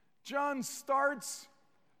John starts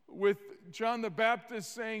with John the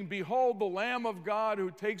Baptist saying, "Behold the Lamb of God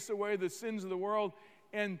who takes away the sins of the world."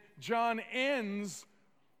 And John ends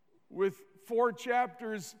with 4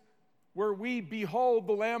 chapters where we behold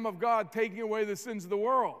the Lamb of God taking away the sins of the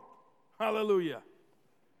world. Hallelujah.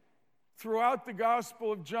 Throughout the Gospel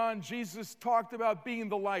of John, Jesus talked about being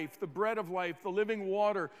the life, the bread of life, the living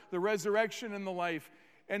water, the resurrection and the life.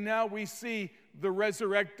 And now we see the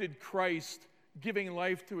resurrected Christ giving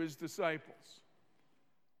life to his disciples.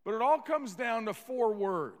 But it all comes down to 4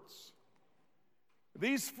 words.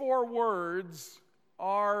 These 4 words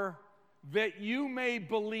are that you may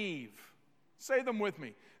believe. Say them with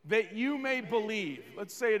me. That you may believe.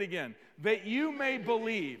 Let's say it again. That you may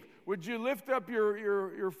believe. Would you lift up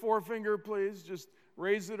your forefinger, please? Just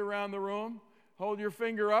raise it around the room. Hold your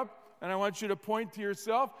finger up, and I want you to point to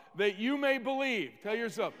yourself. That you may believe. Tell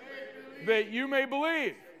yourself. That you may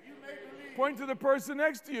believe. Point to the person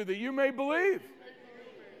next to you. That you may believe.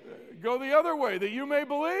 Go the other way. That you may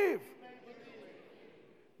believe.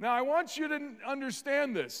 Now, I want you to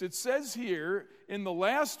understand this. It says here in the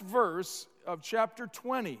last verse of chapter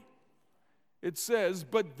 20, it says,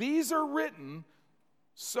 "But these are written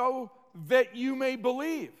so that you may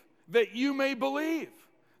believe, that you may believe,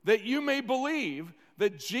 that you may believe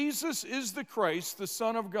that Jesus is the Christ, the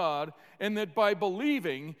Son of God, and that by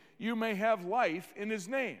believing you may have life in his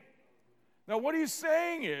name." Now, what he's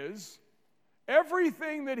saying is,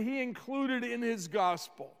 everything that he included in his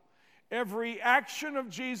gospel, every action of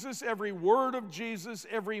Jesus, every word of Jesus,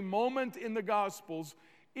 every moment in the Gospels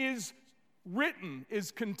is written,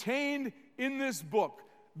 is contained in this book,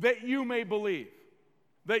 that you may believe.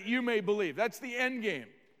 That you may believe. That's the end game.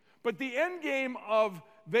 But the end game of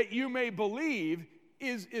that you may believe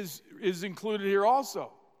is included here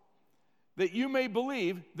also. That you may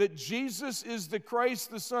believe that Jesus is the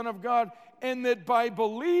Christ, the Son of God, and that by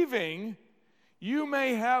believing you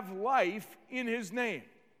may have life in his name.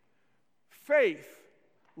 Faith,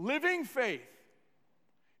 living faith,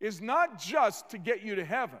 is not just to get you to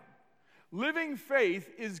heaven. Living faith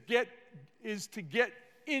is to get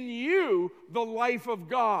in you the life of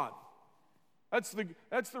God. That's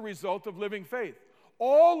the result of living faith.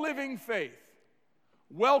 All living faith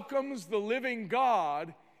welcomes the living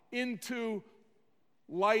God into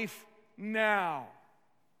life now.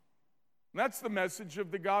 That's the message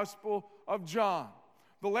of the Gospel of John.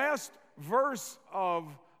 The last verse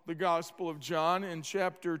of the Gospel of John in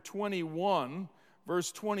chapter 21,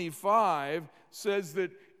 verse 25, says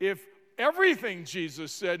that if everything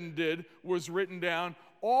Jesus said and did was written down,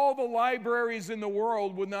 all the libraries in the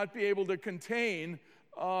world would not be able to contain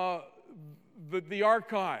the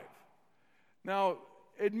archive. Now,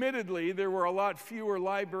 admittedly, there were a lot fewer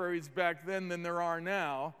libraries back then than there are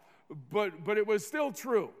now, but it was still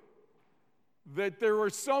true that there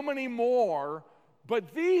were so many more,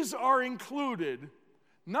 but these are included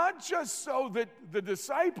not just so that the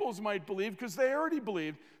disciples might believe, because they already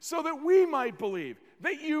believed, so that we might believe,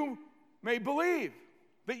 that you may believe,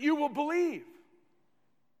 that you will believe.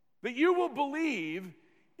 That you will believe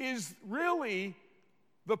is really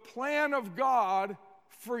the plan of God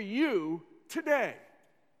for you today.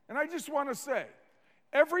 And I just want to say,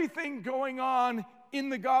 everything going on in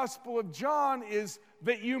the Gospel of John is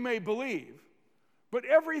that you may believe. But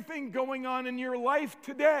everything going on in your life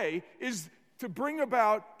today is to bring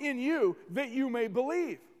about in you that you may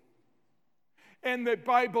believe. And that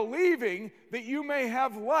by believing that you may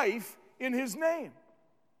have life in his name.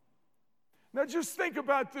 Now just think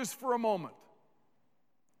about this for a moment.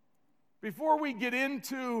 Before we get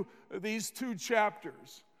into these 2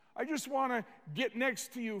 chapters, I just want to get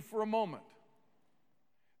next to you for a moment.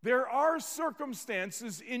 There are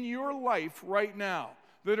circumstances in your life right now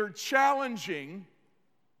that are challenging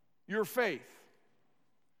your faith.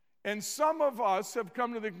 And some of us have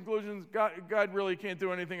come to the conclusion God really can't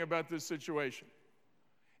do anything about this situation.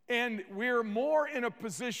 And we're more in a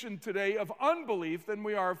position today of unbelief than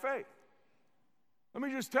we are of faith. Let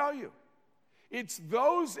me just tell you, it's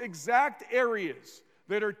those exact areas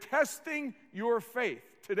that are testing your faith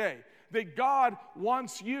today that God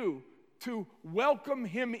wants you to welcome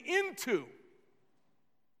him into.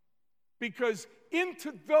 Because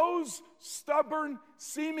into those stubborn,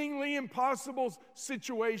 seemingly impossible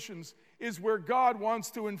situations is where God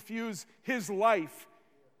wants to infuse his life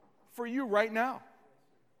for you right now.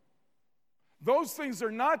 Those things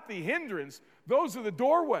are not the hindrance, those are the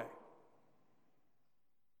doorway.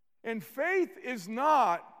 And faith is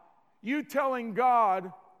not you telling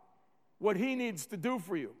God what he needs to do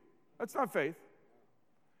for you. That's not faith.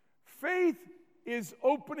 Faith is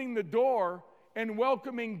opening the door and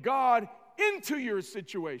welcoming God into your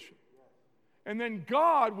situation. And then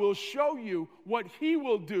God will show you what he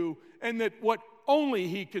will do and that what only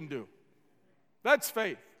he can do. That's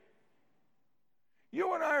faith.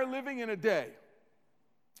 You and I are living in a day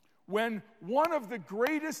when one of the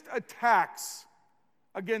greatest attacks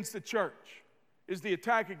against the church is the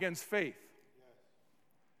attack against faith.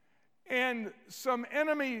 And some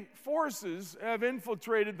enemy forces have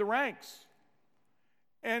infiltrated the ranks.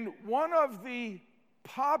 And one of the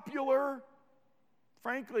popular,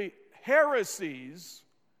 frankly, heresies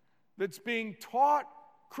that's being taught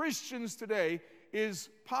Christians today is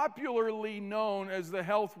popularly known as the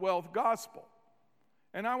health wealth gospel.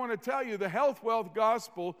 And I want to tell you, the health wealth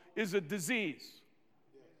gospel is a disease.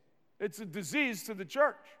 It's a disease to the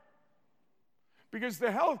church. Because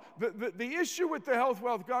the issue with the health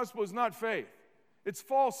wealth gospel is not faith. It's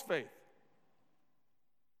false faith.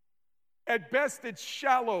 At best, it's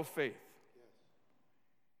shallow faith.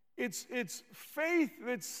 It's faith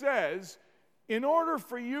that says, in order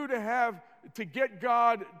for you to get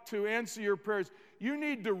God to answer your prayers, you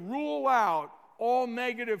need to rule out all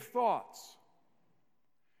negative thoughts.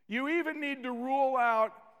 You even need to rule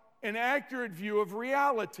out an accurate view of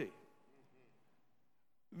reality.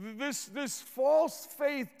 This false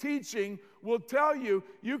faith teaching will tell you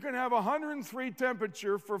you can have 103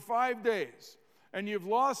 temperature for 5 days and you've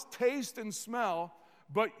lost taste and smell,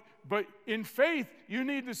 but in faith you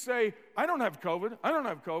need to say, I don't have COVID, I don't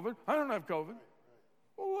have COVID, I don't have COVID.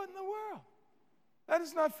 Well, what in the world? That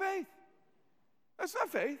is not faith. That's not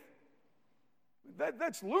faith.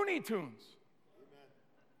 That's Looney Tunes.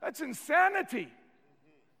 That's insanity.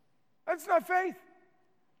 That's not faith.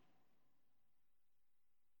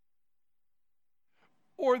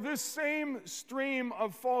 Or this same stream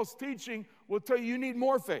of false teaching will tell you need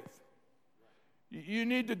more faith. You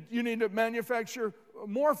need to manufacture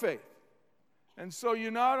more faith. And so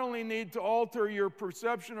you not only need to alter your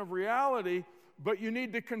perception of reality, but you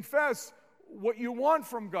need to confess what you want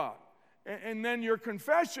from God. And then your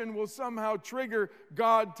confession will somehow trigger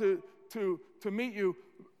God to meet you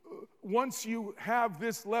once you have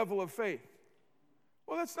this level of faith.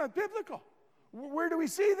 Well, that's not biblical. Where do we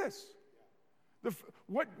see this?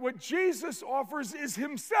 What Jesus offers is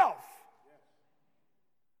himself.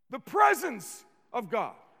 The presence of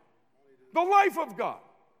God. The life of God.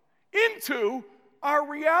 Into our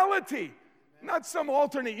reality. Not some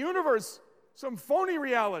alternate universe, some phony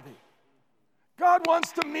reality. God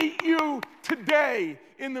wants to meet you today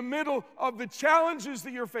in the middle of the challenges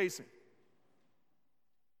that you're facing.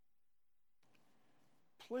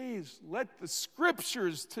 Please let the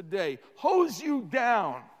scriptures today hose you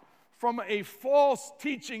down from a false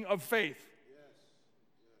teaching of faith.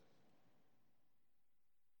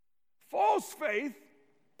 False faith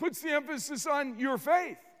puts the emphasis on your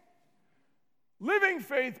faith. Living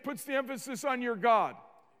faith puts the emphasis on your God.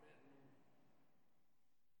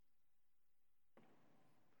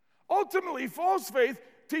 Ultimately, false faith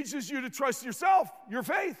teaches you to trust yourself, your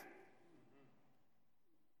faith.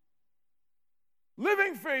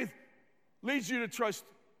 Living faith leads you to trust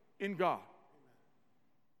in God.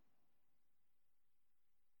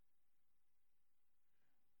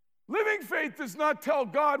 Living faith does not tell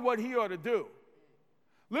God what he ought to do.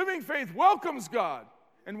 Living faith welcomes God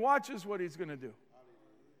and watches what he's going to do.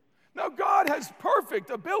 Now, God has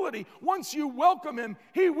perfect ability. Once you welcome him,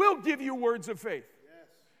 he will give you words of faith.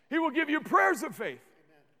 He will give you prayers of faith.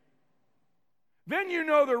 Then you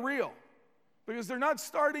know they're real. Because they're not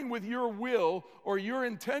starting with your will or your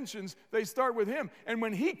intentions. They start with him. And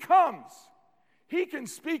when he comes, he can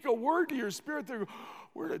speak a word to your spirit. That,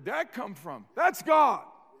 where did that come from? That's God.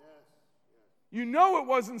 You know it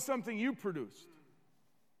wasn't something you produced.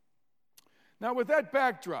 Now, with that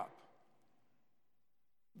backdrop,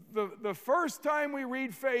 the first time we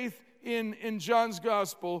read faith in John's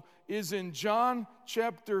gospel is in John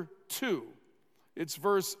chapter 2. It's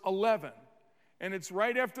verse 11. And it's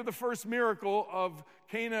right after the first miracle of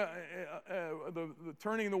Cana, the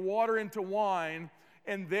turning the water into wine.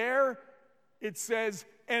 And there it says,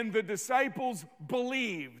 and the disciples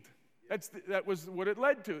believed. That was what it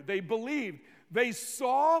led to. They believed. They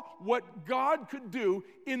saw what God could do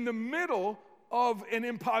in the middle of an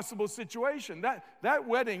impossible situation. That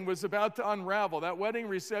wedding was about to unravel. That wedding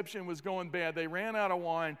reception was going bad. They ran out of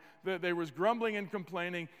wine. There was grumbling and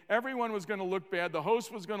complaining. Everyone was going to look bad. The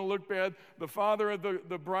host was going to look bad. The father of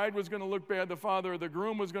the bride was going to look bad. The father of the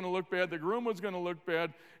groom was going to look bad. The groom was going to look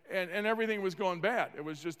bad. And everything was going bad. It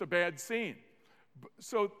was just a bad scene.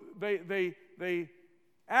 So they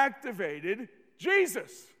activated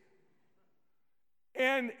Jesus.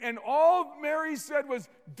 And all Mary said was,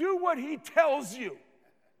 do what he tells you.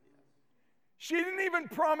 She didn't even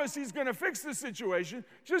promise he's going to fix the situation.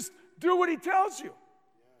 Just Do what he tells you.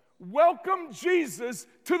 Welcome Jesus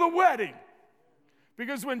to the wedding.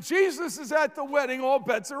 Because when Jesus is at the wedding, all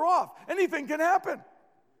bets are off. Anything can happen.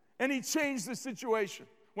 And he changed the situation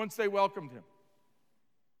once they welcomed him,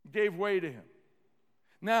 gave way to him.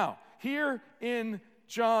 Now, here in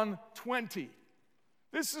John 20,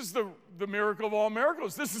 this is the miracle of all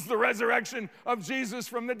miracles. This is the resurrection of Jesus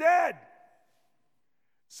from the dead.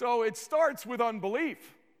 So it starts with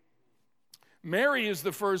unbelief. Mary is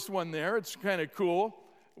the first one there. It's kind of cool.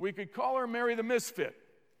 We could call her Mary the Misfit.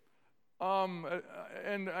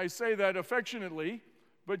 And I say that affectionately,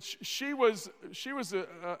 but she was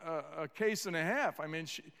a case and a half. I mean,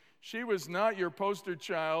 she was not your poster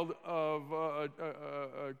child of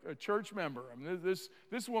a church member. I mean,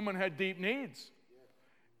 this woman had deep needs.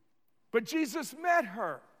 But Jesus met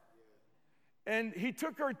her, and he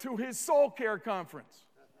took her to his soul care conference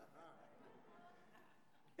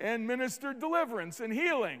and ministered deliverance and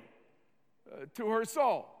healing to her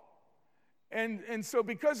soul. And so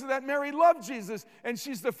because of that, Mary loved Jesus, and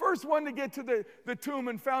she's the first one to get to the tomb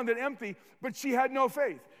and found it empty, but she had no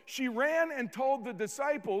faith. She ran and told the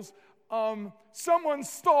disciples, someone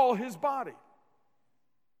stole his body.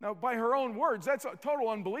 Now, by her own words, that's a total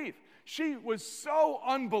unbelief. She was so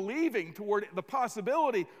unbelieving toward the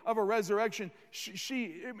possibility of a resurrection,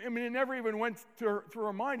 it never even went through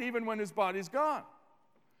her mind, even when his body's gone.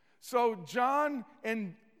 So John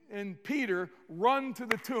and Peter run to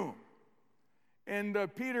the tomb. And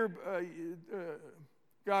Peter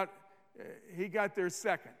got there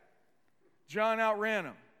second. John outran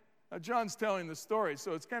him. Now, John's telling the story,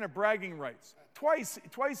 so it's kind of bragging rights. Twice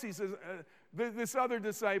he says, this other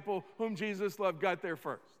disciple whom Jesus loved got there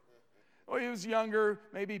first. Well, he was younger.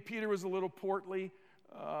 Maybe Peter was a little portly,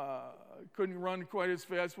 couldn't run quite as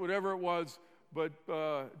fast, whatever it was. But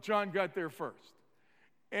John got there first.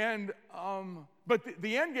 And but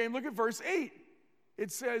the end game, look at verse 8.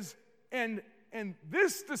 It says, and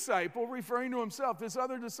this disciple, referring to himself, this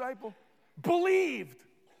other disciple, believed.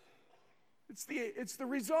 It's the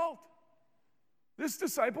result. This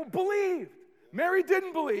disciple believed. Mary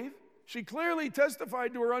didn't believe. She clearly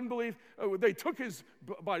testified to her unbelief. They took his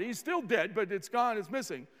body. He's still dead, but it's gone, it's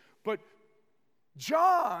missing. But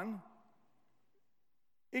John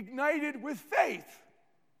ignited with faith.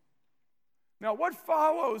 Now, what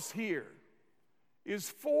follows here is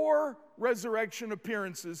 4 resurrection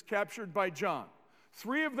appearances captured by John.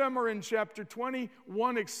 3 of them are in chapter 20.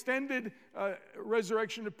 One extended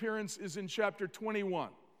resurrection appearance is in chapter 21.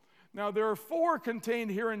 Now, there are 4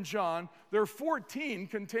 contained here in John. There are 14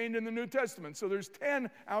 contained in the New Testament. So there's 10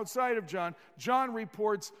 outside of John. John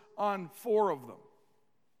reports on 4 of them.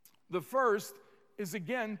 The first is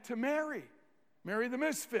again to Mary, Mary the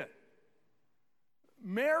Misfit.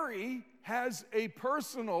 Mary has a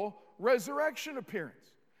personal resurrection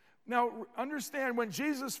appearance. Now, understand, when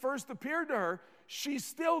Jesus first appeared to her, she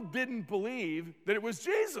still didn't believe that it was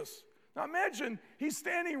Jesus. Now, imagine, he's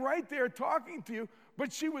standing right there talking to you,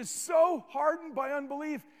 but she was so hardened by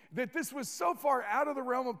unbelief that this was so far out of the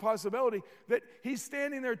realm of possibility that he's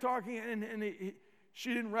standing there talking, and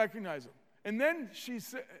she didn't recognize him. And then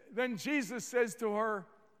Jesus says to her,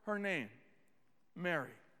 her name, Mary.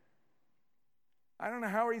 I don't know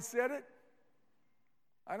how he said it.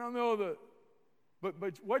 I don't know but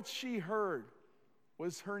what she heard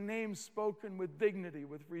was her name spoken with dignity,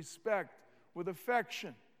 with respect, with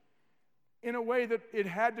affection, in a way that it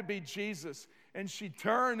had to be Jesus. And she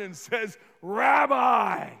turned and says,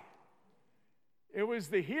 Rabbi. It was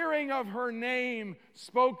the hearing of her name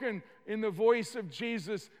spoken in the voice of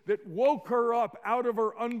Jesus that woke her up out of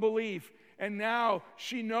her unbelief. And now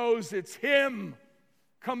she knows it's him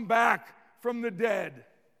come back from the dead.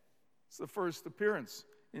 It's the first appearance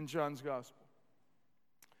in John's gospel.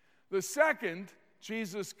 The second,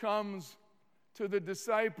 Jesus comes to the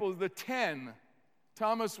disciples, the 10.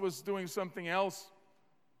 Thomas was doing something else.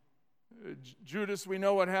 Judas, we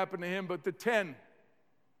know what happened to him, but the 10.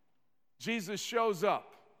 Jesus shows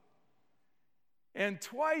up. And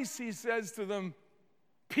twice he says to them,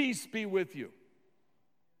 peace be with you.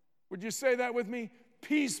 Would you say that with me?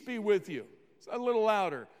 Peace be with you. It's a little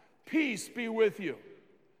louder. Peace be with you.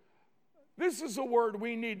 This is a word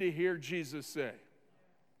we need to hear Jesus say.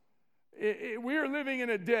 We are living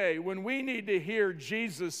in a day when we need to hear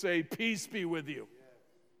Jesus say, peace be with you.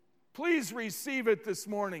 Please receive it this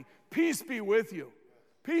morning. Peace be with you.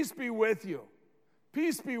 Peace be with you.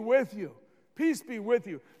 Peace be with you. Peace be with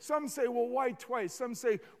you. Some say, well, why twice? Some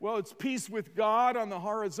say, well, it's peace with God on the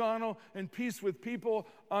horizontal and peace with people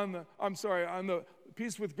on the,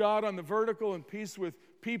 peace with God on the vertical and peace with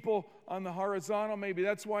people on the horizontal. Maybe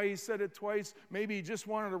that's why he said it twice. Maybe he just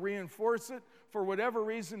wanted to reinforce it. For whatever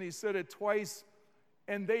reason, he said it twice,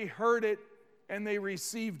 and they heard it, and they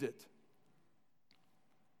received it.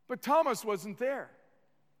 But Thomas wasn't there.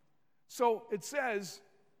 So it says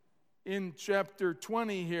in chapter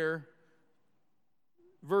 20 here,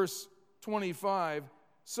 verse 25,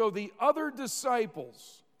 so the other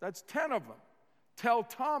disciples, that's 10 of them, tell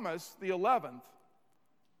Thomas, the 11th,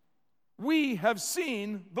 we have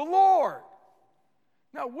seen the Lord.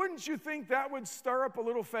 Now, wouldn't you think that would stir up a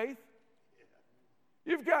little faith?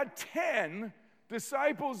 You've got 10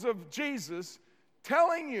 disciples of Jesus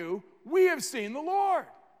telling you, we have seen the Lord.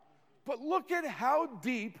 But look at how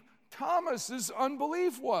deep Thomas's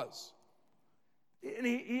unbelief was. And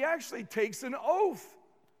he actually takes an oath.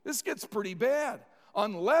 This gets pretty bad.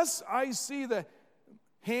 Unless I see the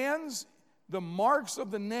hands, the marks of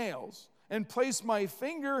the nails, and place my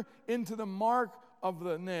finger into the mark of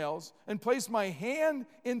the nails, and place my hand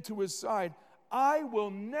into his side, I will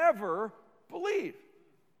never believe.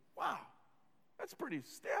 Wow, that's pretty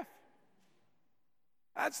stiff.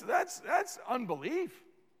 That's unbelief.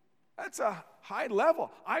 That's a high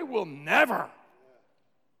level. I will never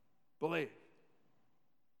believe.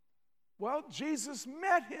 Well, Jesus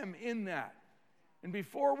met him in that. And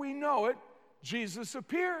before we know it, Jesus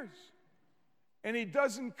appears. And he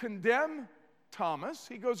doesn't condemn Thomas.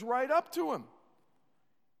 He goes right up to him.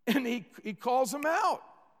 And he calls him out.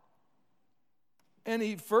 And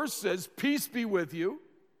he first says, peace be with you.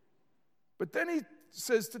 But then he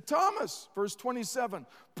says to Thomas, verse 27,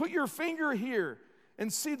 put your finger here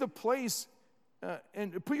and see the place,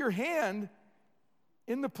 and put your hand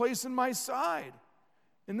in the place in my side.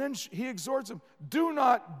 And then he exhorts him, do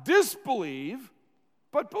not disbelieve,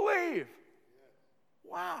 but believe.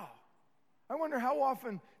 Wow. I wonder how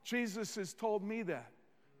often Jesus has told me that.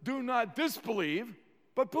 Do not disbelieve,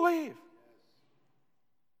 but believe.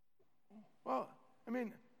 Well, I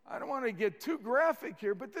mean, I don't want to get too graphic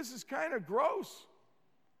here, but this is kind of gross.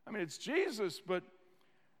 I mean, it's Jesus, but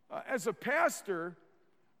as a pastor,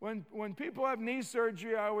 when people have knee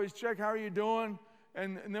surgery, I always check, how are you doing?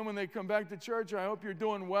 And then when they come back to church, I hope you're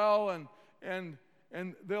doing well. And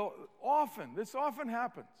this often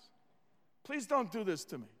happens. Please don't do this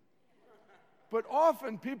to me. But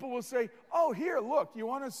often people will say, oh, here, look, you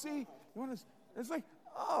want to see? It's like,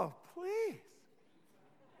 oh, please.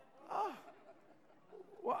 Oh.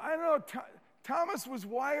 Well, I don't know. Thomas was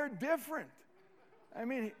wired different. I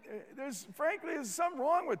mean, there's something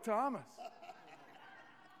wrong with Thomas.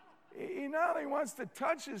 He not only wants to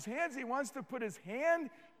touch his hands, he wants to put his hand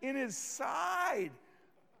in his side.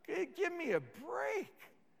 Give me a break.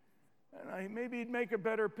 And maybe he'd make a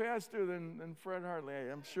better pastor than Fred Hartley.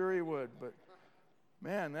 I'm sure he would. But,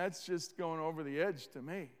 man, that's just going over the edge to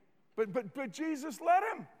me. But Jesus let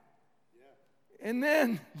him. Yeah. And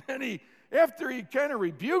then after he kind of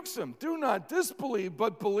rebukes him, do not disbelieve,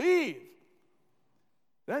 but believe.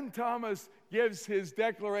 Then Thomas gives his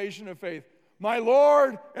declaration of faith. My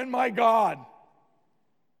Lord and my God.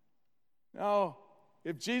 Now,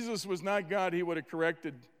 if Jesus was not God, he would have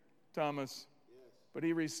corrected Thomas. But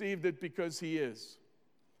he received it because he is.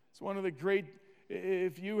 It's one of the great,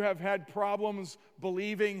 if you have had problems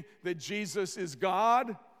believing that Jesus is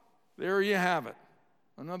God, there you have it.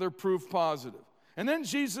 Another proof positive. And then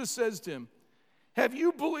Jesus says to him, have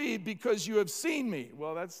you believed because you have seen me?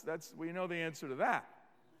 Well, that's we know the answer to that.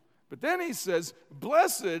 But then he says,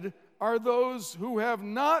 blessed are those who have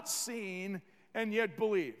not seen and yet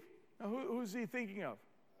believe. Now, who's he thinking of?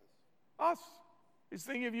 Us. He's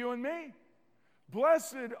thinking of you and me.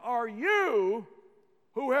 Blessed are you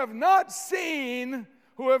who have not seen,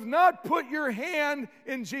 who have not put your hand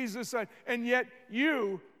in Jesus' side, and yet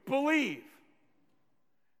you believe.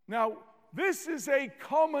 Now, this is a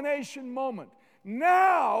culmination moment.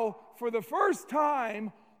 Now, for the first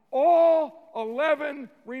time, all 11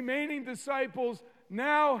 remaining disciples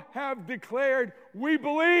now have declared, we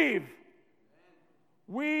believe.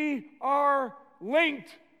 We are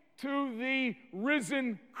linked to the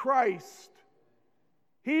risen Christ.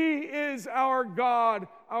 He is our God,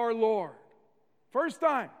 our Lord. First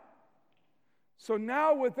time. So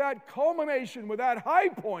now with that culmination, with that high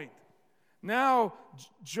point, now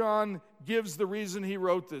John gives the reason he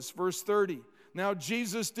wrote this. Verse 30. Now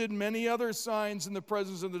Jesus did many other signs in the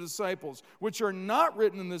presence of the disciples, which are not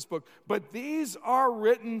written in this book, but these are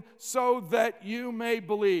written so that you may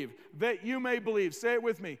believe. That you may believe. Say it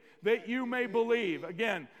with me. That you may believe.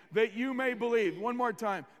 Again, that you may believe. One more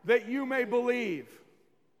time. That you may believe.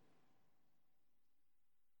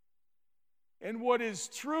 And what is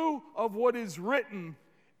true of what is written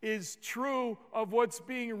is true of what's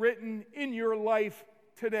being written in your life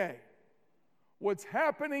today. What's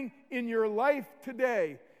happening in your life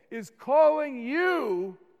today is calling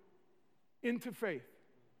you into faith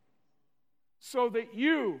so that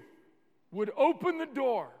you would open the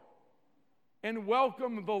door and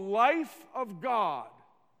welcome the life of God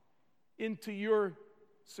into your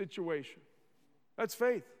situation. That's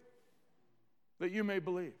faith, that you may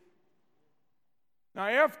believe. Now,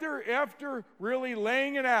 after really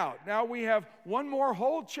laying it out, now we have one more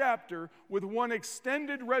whole chapter with one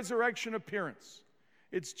extended resurrection appearance.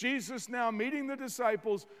 It's Jesus now meeting the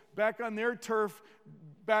disciples back on their turf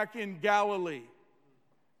back in Galilee.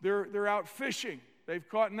 They're out fishing. They've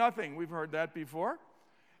caught nothing. We've heard that before.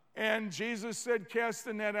 And Jesus said, cast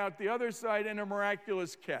the net out the other side, and a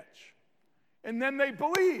miraculous catch. And then they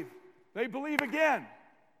believe. They believe again.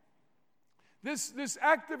 This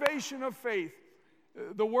activation of faith,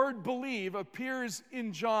 the word believe appears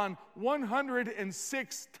in John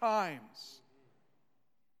 106 times.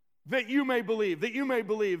 That you may believe, that you may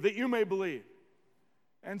believe, that you may believe.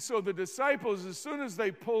 And so the disciples, as soon as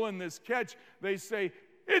they pull in this catch, they say,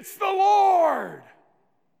 it's the Lord!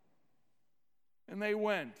 And they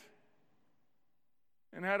went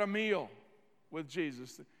and had a meal with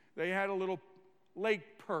Jesus. They had a little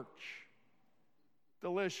lake perch.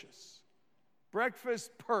 Delicious.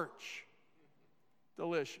 Breakfast perch.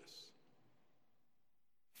 Delicious.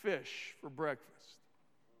 Fish for breakfast.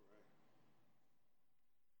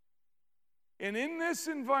 And in this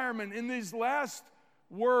environment, in these last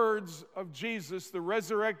words of Jesus, the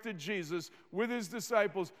resurrected Jesus, with his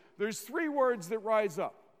disciples, there's three words that rise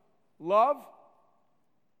up. Love,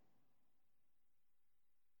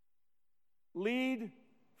 lead,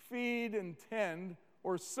 feed, and tend,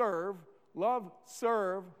 or serve. Love,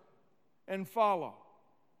 serve, and follow.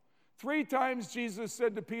 3 times Jesus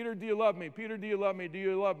said to Peter, do you love me? Peter, do you love me? Do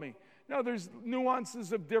you love me? Now, there's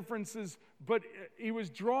nuances of differences, but he was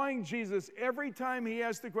drawing Jesus. Every time he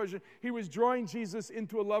asked the question, he was drawing Jesus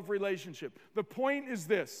into a love relationship. The point is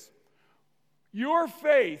this. Your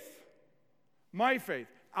faith, my faith,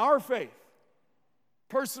 our faith,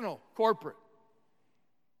 personal, corporate,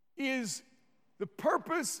 is the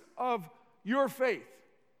purpose of your faith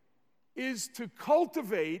is to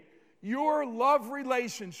cultivate your love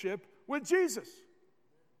relationship with Jesus.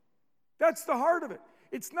 That's the heart of it.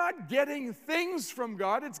 It's not getting things from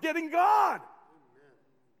God, it's getting God. Amen.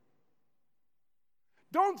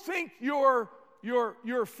 Don't think your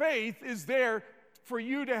faith is there for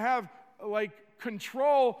you to have like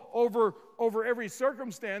control over every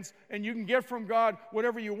circumstance and you can get from God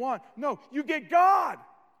whatever you want. No, you get God.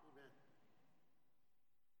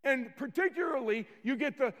 Amen. And particularly, you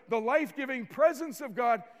get the life-giving presence of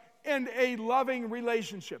God and a loving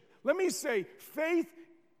relationship. Let me say, faith,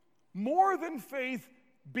 more than faith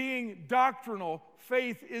being doctrinal,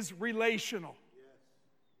 faith is relational. Yes.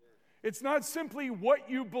 Yes. It's not simply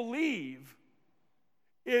what you believe,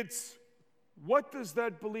 it's what does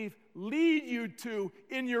that belief lead you to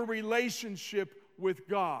in your relationship with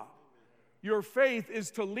God. Amen. Your faith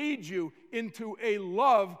is to lead you into a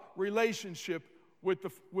love relationship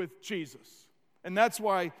with Jesus. And that's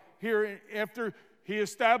why here, after he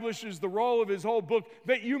establishes the role of his whole book,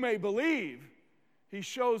 that you may believe, he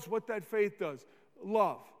shows what that faith does.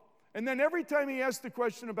 Love. And then every time he asks the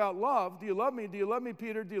question about love, do you love me? Do you love me,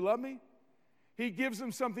 Peter? Do you love me? He gives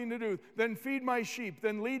him something to do. Then feed my sheep,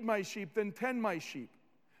 then lead my sheep, then tend my sheep.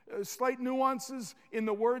 Slight nuances in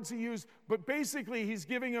the words he used, but basically he's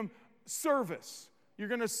giving him service. You're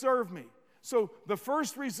going to serve me. So the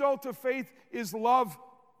first result of faith is love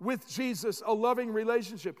with Jesus, a loving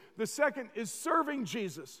relationship. The second is serving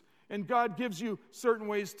Jesus, and God gives you certain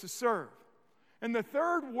ways to serve. And the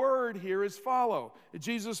third word here is follow.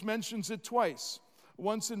 Jesus mentions it twice.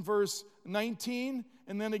 Once in verse 19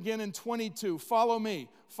 and then again in 22. Follow me,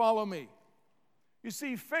 follow me. You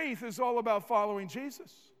see, faith is all about following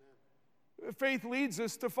Jesus. Faith leads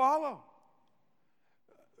us to follow.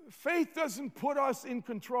 Faith doesn't put us in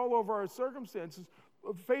control over our circumstances.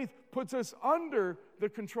 Faith puts us under the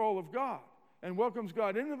control of God and welcomes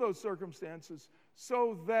God into those circumstances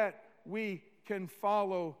so that we can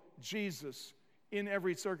follow Jesus in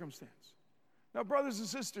every circumstance. Now, brothers and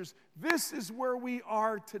sisters, this is where we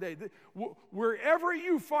are today. Wherever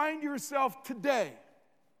you find yourself today,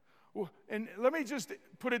 and let me just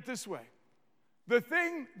put it this way. The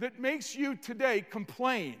thing that makes you today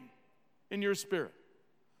complain in your spirit,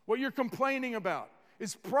 what you're complaining about,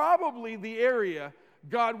 is probably the area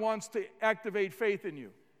God wants to activate faith in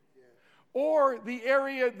you. Or the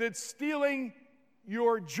area that's stealing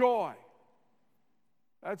your joy.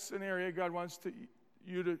 That's an area God wants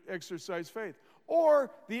you to exercise faith.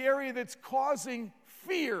 Or the area that's causing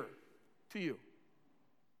fear to you.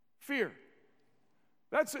 Fear.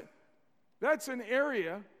 That's an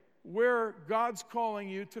area where God's calling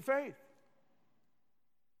you to faith.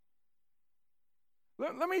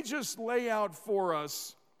 Let me just lay out for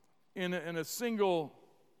us in a single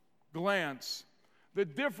glance the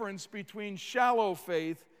difference between shallow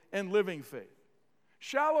faith and living faith.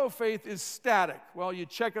 Shallow faith is static. Well, you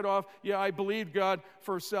check it off. Yeah, I believed God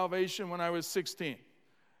for salvation when I was 16.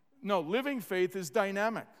 No, living faith is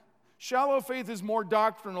dynamic. Shallow faith is more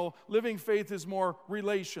doctrinal. Living faith is more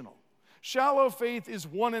relational. Shallow faith is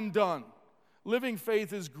one and done. Living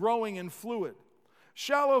faith is growing and fluid.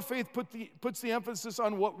 Shallow faith puts the emphasis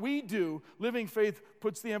on what we do. Living faith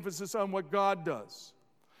puts the emphasis on what God does.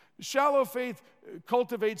 Shallow faith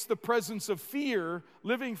cultivates the presence of fear.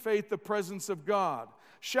 Living faith, the presence of God.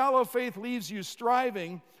 Shallow faith leaves you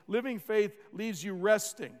striving. Living faith leaves you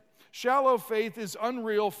resting. Shallow faith is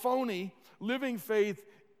unreal, phony. Living faith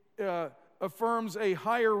affirms a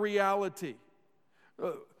higher reality.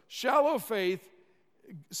 Shallow faith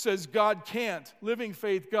says God can't. Living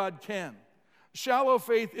faith, God can. Shallow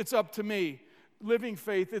faith, it's up to me. Living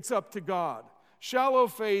faith, it's up to God. Shallow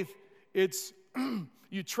faith, it's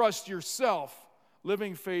you trust yourself.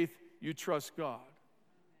 Living faith, you trust God.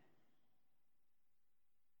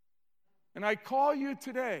 And I call you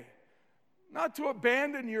today not to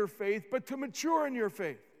abandon your faith, but to mature in your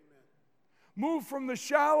faith. Amen. Move from the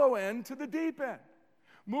shallow end to the deep end.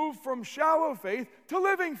 Move from shallow faith to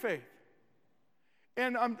living faith.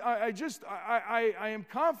 And I am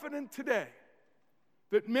confident today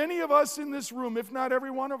that many of us in this room, if not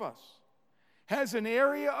every one of us, has an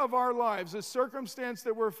area of our lives, a circumstance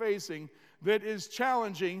that we're facing that is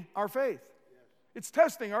challenging our faith. Yes. It's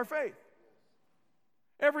testing our faith.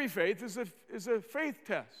 Every faith is a faith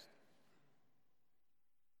test.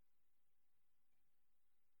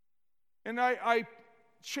 And I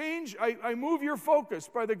move your focus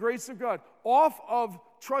by the grace of God off of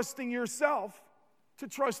trusting yourself to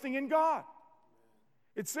trusting in God.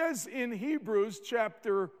 It says in Hebrews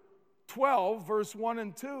chapter 12, verse 1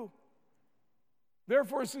 and 2,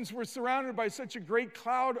 therefore, since we're surrounded by such a great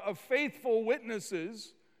cloud of faithful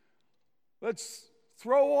witnesses, let's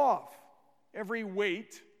throw off every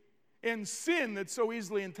weight and sin that so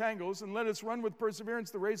easily entangles, and let us run with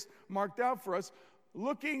perseverance the race marked out for us,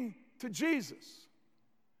 looking to Jesus,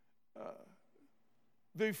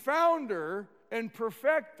 the founder and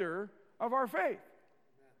perfecter of our faith.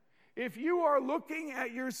 If you are looking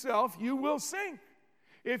at yourself, you will sink.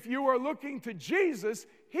 If you are looking to Jesus,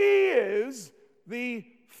 He is the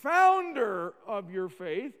founder of your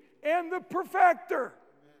faith and the perfecter.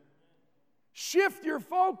 Amen. Shift your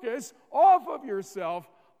focus off of yourself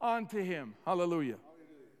onto Him. Hallelujah.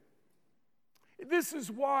 This is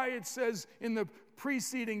why it says in the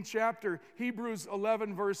preceding chapter, Hebrews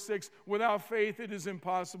 11, verse 6, without faith it is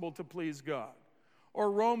impossible to please God. Or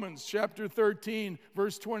Romans chapter 13,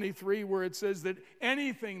 verse 23, where it says that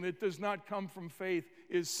anything that does not come from faith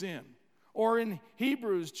is sin. Or in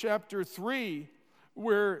Hebrews chapter 3,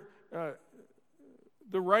 where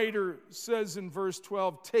the writer says in verse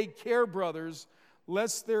 12, take care, brothers,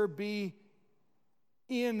 lest there be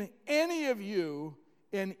in any of you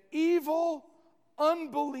an evil,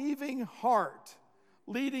 unbelieving heart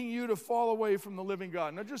leading you to fall away from the living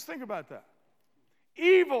God. Now just think about that.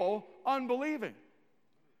 Evil, unbelieving.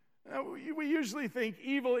 Now, we usually think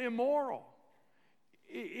evil, immoral,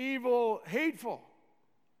 evil, hateful.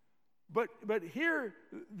 But here,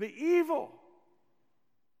 the evil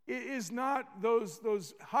is not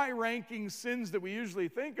those high-ranking sins that we usually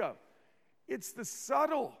think of. It's the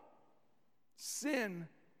subtle sin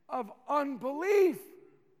of unbelief.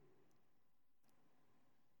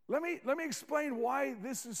 Let me explain why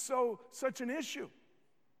this is such an issue.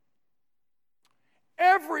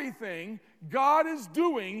 Everything God is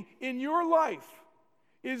doing in your life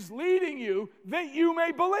is leading you that you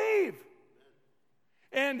may believe.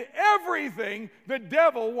 And everything the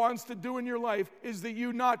devil wants to do in your life is that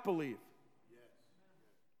you not believe.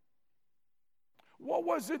 What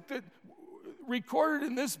was it that recorded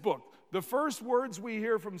in this book? The first words we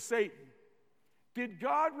hear from Satan. Did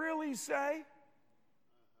God really say?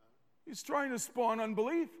 He's trying to spawn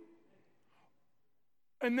unbelief.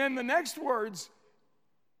 And then the next words,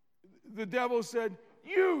 the devil said,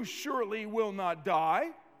 you surely will not die.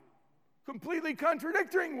 Completely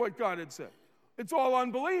contradicting what God had said. It's all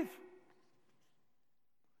unbelief.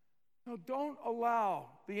 Now, don't allow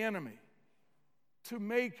the enemy to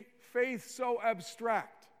make faith so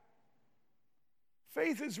abstract.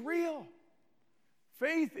 Faith is real.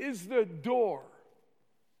 Faith is the door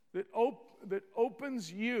that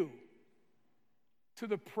opens you to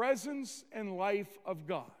the presence and life of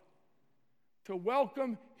God. to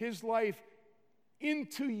welcome his life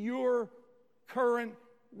into your current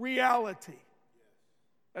reality.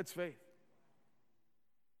 That's faith.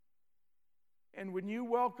 And when you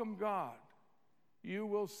welcome God, you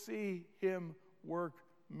will see him work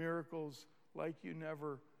miracles like you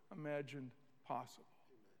never imagined possible.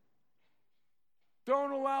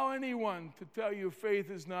 Don't allow anyone to tell you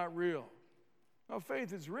faith is not real. No,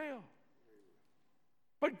 faith is real.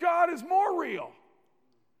 But God is more real.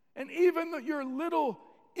 And even your little,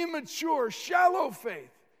 immature, shallow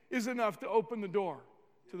faith is enough to open the door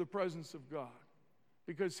to the presence of God,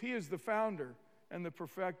 because he is the founder and the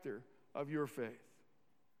perfecter of your faith.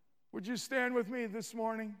 Would you stand with me this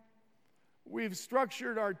morning? We've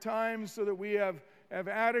structured our time so that we have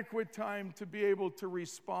adequate time to be able to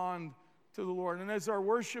respond to the Lord. And as our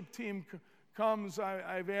worship team comes,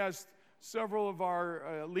 I've asked several of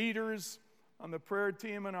our leaders on the prayer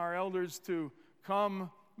team and our elders to come,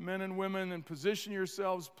 men and women, and position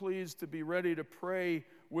yourselves, please, to be ready to pray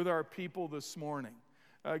with our people this morning.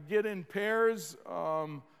 Get in pairs,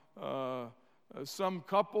 some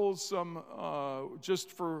couples, some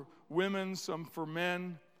just for women, some for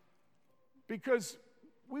men, because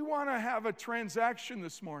we want to have a transaction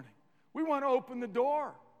this morning. We want to open the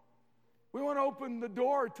door. We want to open the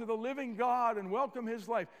door to the living God and welcome his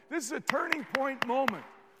life. This is a turning point moment.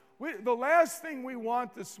 The last thing we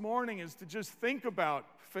want this morning is to just think about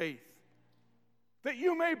faith. That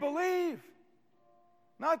you may believe.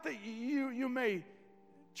 Not that you may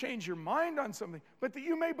change your mind on something, but that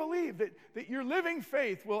you may believe, that your living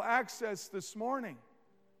faith will access this morning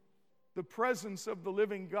the presence of the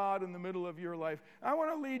living God in the middle of your life. I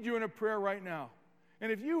want to lead you in a prayer right now.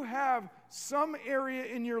 And if you have some area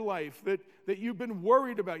in your life that you've been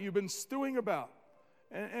worried about, you've been stewing about,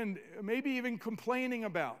 and maybe even complaining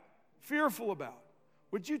about, fearful about,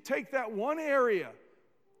 would you take that one area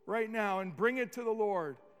right now and bring it to the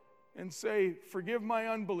Lord and say, forgive my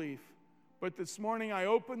unbelief, but this morning I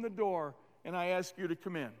open the door and I ask you to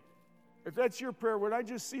come in. If that's your prayer, would I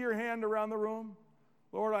just see your hand around the room?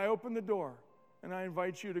 Lord, I open the door and I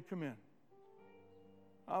invite you to come in.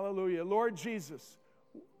 Hallelujah. Lord Jesus,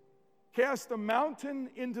 cast a mountain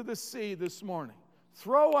into the sea this morning.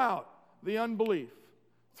 Throw out the unbelief.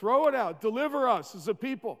 Throw it out. Deliver us as a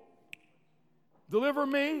people. Deliver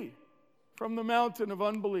me from the mountain of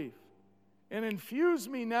unbelief. And infuse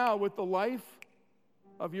me now with the life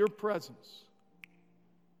of your presence.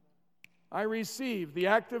 I receive the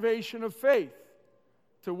activation of faith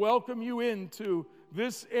to welcome you into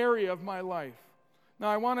this area of my life. Now,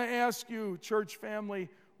 I want to ask you, church family,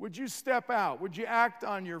 would you step out? Would you act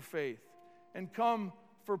on your faith and come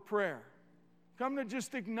for prayer? Come to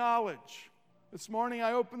just acknowledge. This morning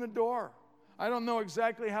I open the door. I don't know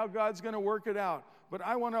exactly how God's going to work it out, but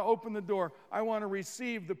I want to open the door. I want to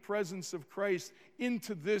receive the presence of Christ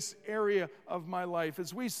into this area of my life.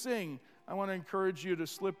 As we sing, I want to encourage you to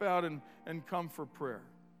slip out and come for prayer.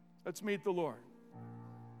 Let's meet the Lord.